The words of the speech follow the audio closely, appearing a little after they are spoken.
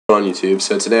On YouTube.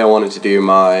 So today I wanted to do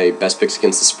my best picks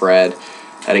against the spread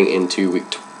heading into week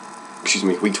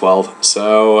 12.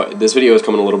 So this video is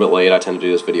coming a little bit late. I tend to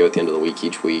do this video at the end of the week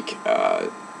each week.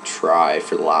 Try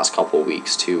for the last couple of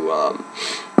weeks to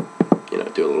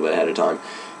do a little bit ahead of time.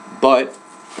 But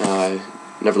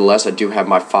nevertheless, I do have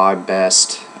my four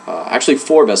best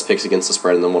picks against the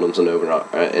spread, and then one of them's an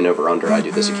over/under. I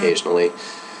do this occasionally.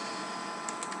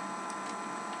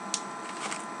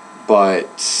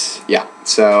 But yeah,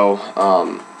 so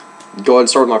go ahead and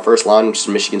start with my first line, which is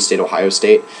Michigan State, Ohio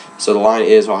State. So the line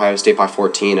is Ohio State by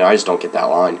 14, and I just don't get that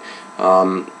line.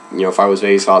 If I was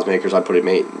Vegas odds makers, I'd put it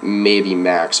maybe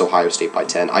max Ohio State by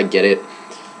 10. I get it.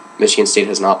 Michigan State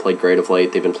has not played great of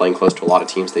late. They've been playing close to a lot of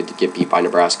teams. They did get beat by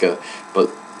Nebraska, but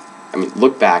I mean,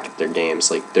 look back at their games.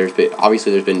 Like there's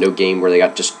been no game where they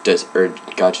got just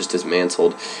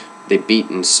dismantled. They've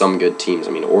beaten some good teams.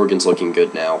 I mean, Oregon's looking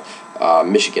good now.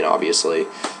 Michigan, obviously.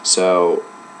 So,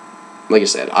 like I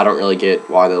said, I don't really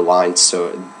get why the line is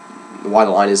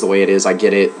the way it is. I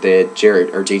get it that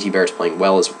JT Barrett's playing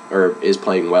well is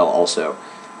playing well also,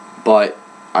 but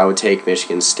I would take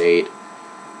Michigan State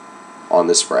on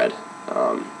the spread.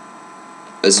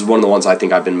 This is one of the ones I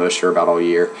think I've been most sure about all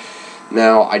year.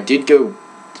 Now, I did go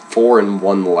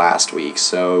 4-1 last week,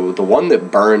 so the one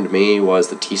that burned me was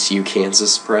the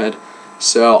TCU-Kansas spread.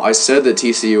 So I said that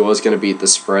TCU was going to beat the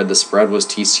spread. The spread was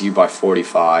TCU by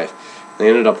 45. They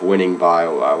ended up winning by,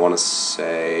 I want to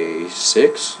say,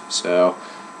 6. So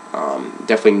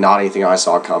definitely not anything I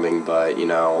saw coming, but,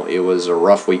 it was a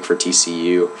rough week for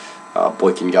TCU.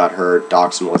 Boykin got hurt.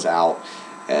 Doxson was out.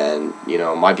 And,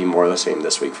 might be more of the same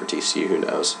this week for TCU. Who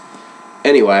knows?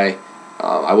 Anyway,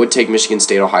 I would take Michigan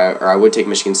State on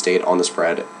the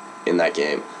spread in that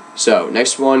game. So,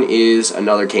 next one is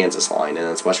another Kansas line, and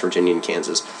that's West Virginia and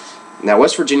Kansas. Now,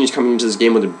 West Virginia's coming into this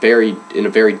game in a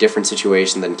very different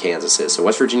situation than Kansas is. So,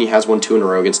 West Virginia has won 2 in a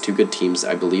row against 2 good teams.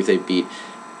 I believe they beat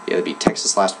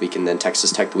Texas last week and then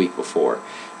Texas Tech the week before.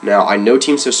 Now, I know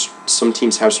some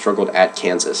teams have struggled at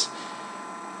Kansas.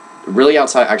 Really,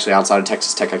 outside of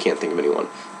Texas Tech, I can't think of anyone.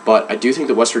 But I do think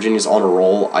that West Virginia's on a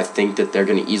roll. I think that they're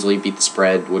going to easily beat the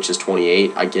spread, which is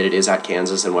 28. I get it is at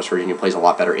Kansas, and West Virginia plays a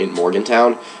lot better in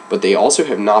Morgantown. But they also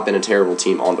have not been a terrible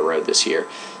team on the road this year.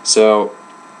 So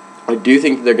I do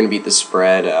think that they're going to beat the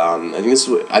spread. I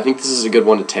think this is a good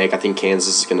one to take. I think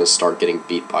Kansas is going to start getting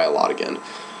beat by a lot again.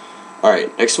 All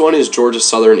right, next one is Georgia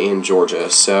Southern and Georgia.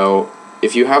 So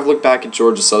if you have looked back at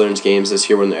Georgia Southern's games this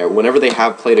year, whenever they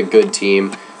have played a good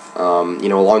team,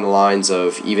 along the lines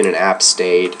of even in App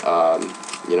State,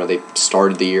 they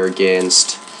started the year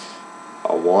against,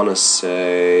 I want to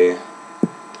say,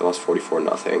 they lost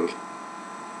 44-0.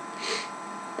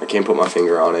 I can't put my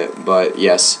finger on it, but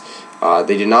yes,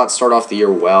 they did not start off the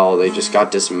year well. They just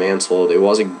got dismantled. It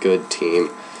was a good team.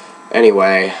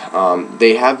 Anyway,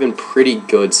 they have been pretty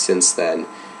good since then,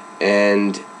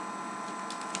 and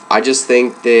I just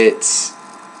think that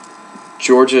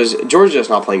Georgia's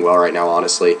not playing well right now,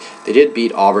 honestly. They did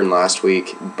beat Auburn last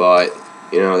week, but,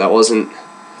 that wasn't...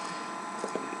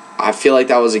 I feel like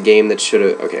that was a game that should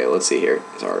have... Okay, let's see here.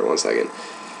 Sorry, 1 second.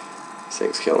 This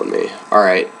thing's killing me. All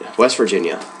right, West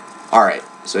Virginia. All right,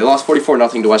 so they lost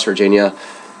 44-0 to West Virginia,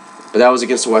 but that was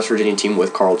against a West Virginia team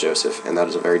with Carl Joseph, and that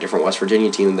is a very different West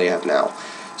Virginia team than they have now.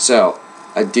 So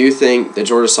I do think that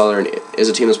Georgia Southern is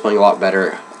a team that's playing a lot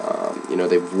better.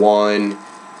 They've won...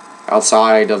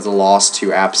 Outside of the loss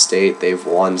to App State, they've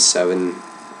won 7.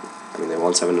 They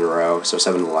won 7 in a row, so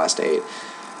 7 of the last 8.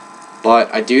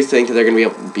 But I do think that they're going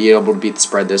to be able to beat the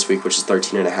spread this week, which is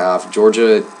 13.5.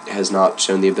 Georgia has not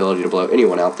shown the ability to blow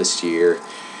anyone out this year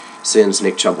since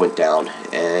Nick Chubb went down,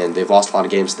 and they've lost a lot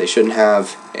of games that they shouldn't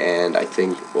have. And I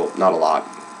think, well, not a lot,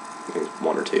 I think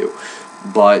 1 or 2,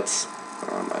 but.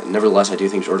 Nevertheless, I do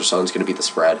think Georgia Southern's going to beat the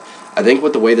spread. I think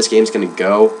with the way this game's going to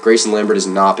go, Grayson Lambert has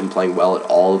not been playing well at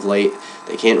all of late.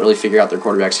 They can't really figure out their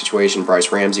quarterback situation.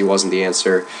 Bryce Ramsey wasn't the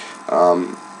answer. I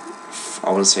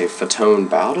want to say Fatone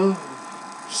Bauta?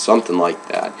 Something like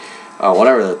that.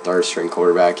 Whatever the third-string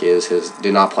quarterback is,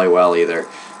 did not play well either.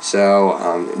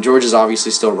 So Georgia's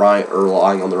obviously still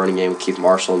relying on the running game with Keith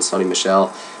Marshall and Sonny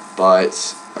Michel,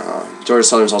 but... Georgia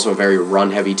Southern is also a very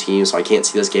run-heavy team, so I can't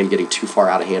see this game getting too far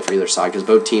out of hand for either side because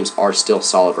both teams are still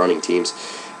solid running teams,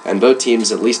 and both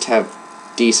teams at least have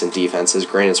decent defenses.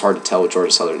 Granted, it's hard to tell with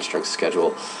Georgia Southern's strength of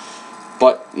schedule,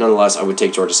 but nonetheless, I would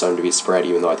take Georgia Southern to beat the spread,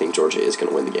 even though I think Georgia is going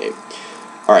to win the game.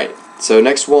 All right, so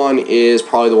next one is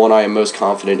probably the one I am most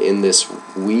confident in this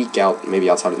week, maybe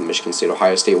outside of the Michigan State,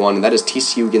 Ohio State one, and that is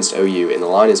TCU against OU, and the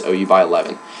line is OU by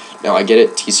 11. Now, I get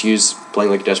it, TCU's playing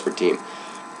like a desperate team.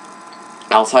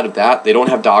 Outside of that, they don't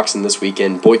have Doxson this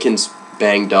weekend. Boykin's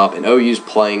banged up, and OU's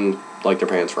playing like their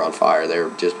pants were on fire.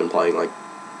 They've just been playing like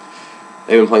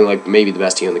maybe the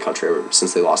best team in the country ever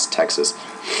since they lost to Texas.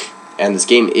 And this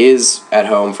game is at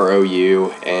home for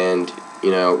OU, and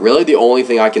really the only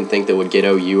thing I can think that would get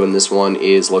OU in this one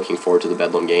is looking forward to the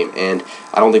Bedlam game, and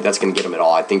I don't think that's going to get them at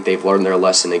all. I think they've learned their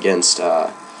lesson against,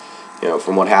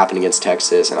 from what happened against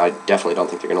Texas, and I definitely don't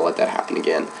think they're going to let that happen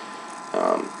again.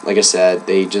 Like I said,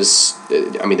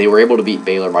 they were able to beat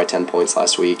Baylor by 10 points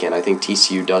last week, and I think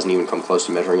TCU doesn't even come close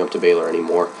to measuring up to Baylor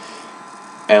anymore.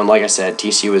 And like I said,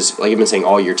 TCU is, like I've been saying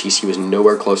all year, TCU is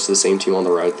nowhere close to the same team on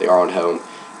the road they are on home.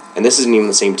 And this isn't even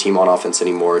the same team on offense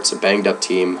anymore. It's a banged-up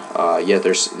team.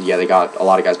 They got a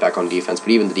lot of guys back on defense, but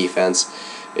even the defense,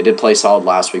 it did play solid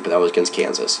last week, but that was against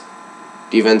Kansas.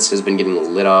 Defense has been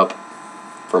getting lit up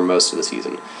for most of the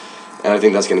season. And I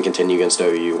think that's going to continue against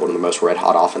OU, one of the most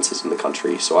red-hot offenses in the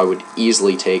country. So I would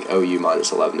easily take OU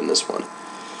minus 11 in this one.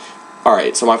 All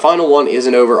right, so my final one is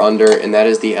an over-under, and that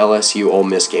is the LSU-Ole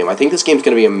Miss game. I think this game's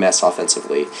going to be a mess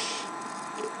offensively.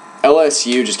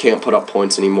 LSU just can't put up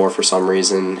points anymore for some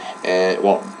reason.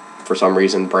 For some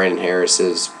reason, Brandon Harris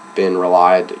has been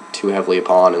relied too heavily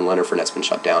upon, and Leonard Fournette's been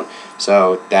shut down.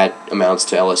 So that amounts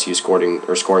to LSU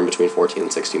scoring between 14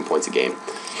 and 16 points a game.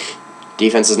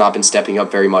 Defense has not been stepping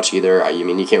up very much either.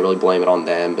 You can't really blame it on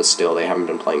them, but still, they haven't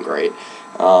been playing great.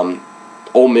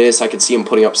 Ole Miss, I could see them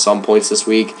putting up some points this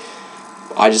week.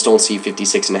 I just don't see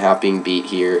 56.5 being beat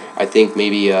here. I think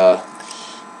maybe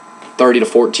 30 to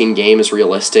 14 game is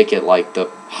realistic at like the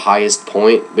highest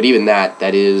point, but even that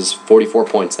is 44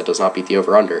 points. That does not beat the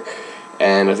over-under.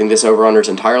 And I think this over-under is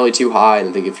entirely too high, and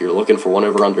I think if you're looking for one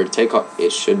over-under to take,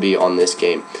 it should be on this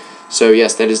game. So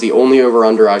yes, that is the only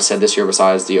over-under I've said this year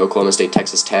besides the Oklahoma State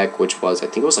Texas Tech, which was, I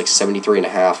think it was like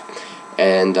 73.5,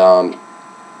 and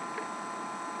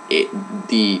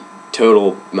the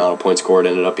total amount of points scored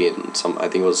ended up being I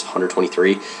think it was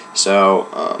 123.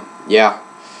 So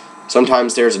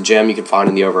sometimes there's a gem you can find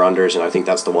in the over-unders, and I think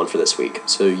that's the one for this week.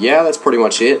 So yeah, that's pretty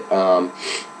much it.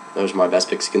 Those are my best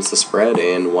picks against the spread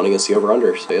and one against the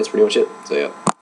over-under. So yeah, that's pretty much it. So yeah.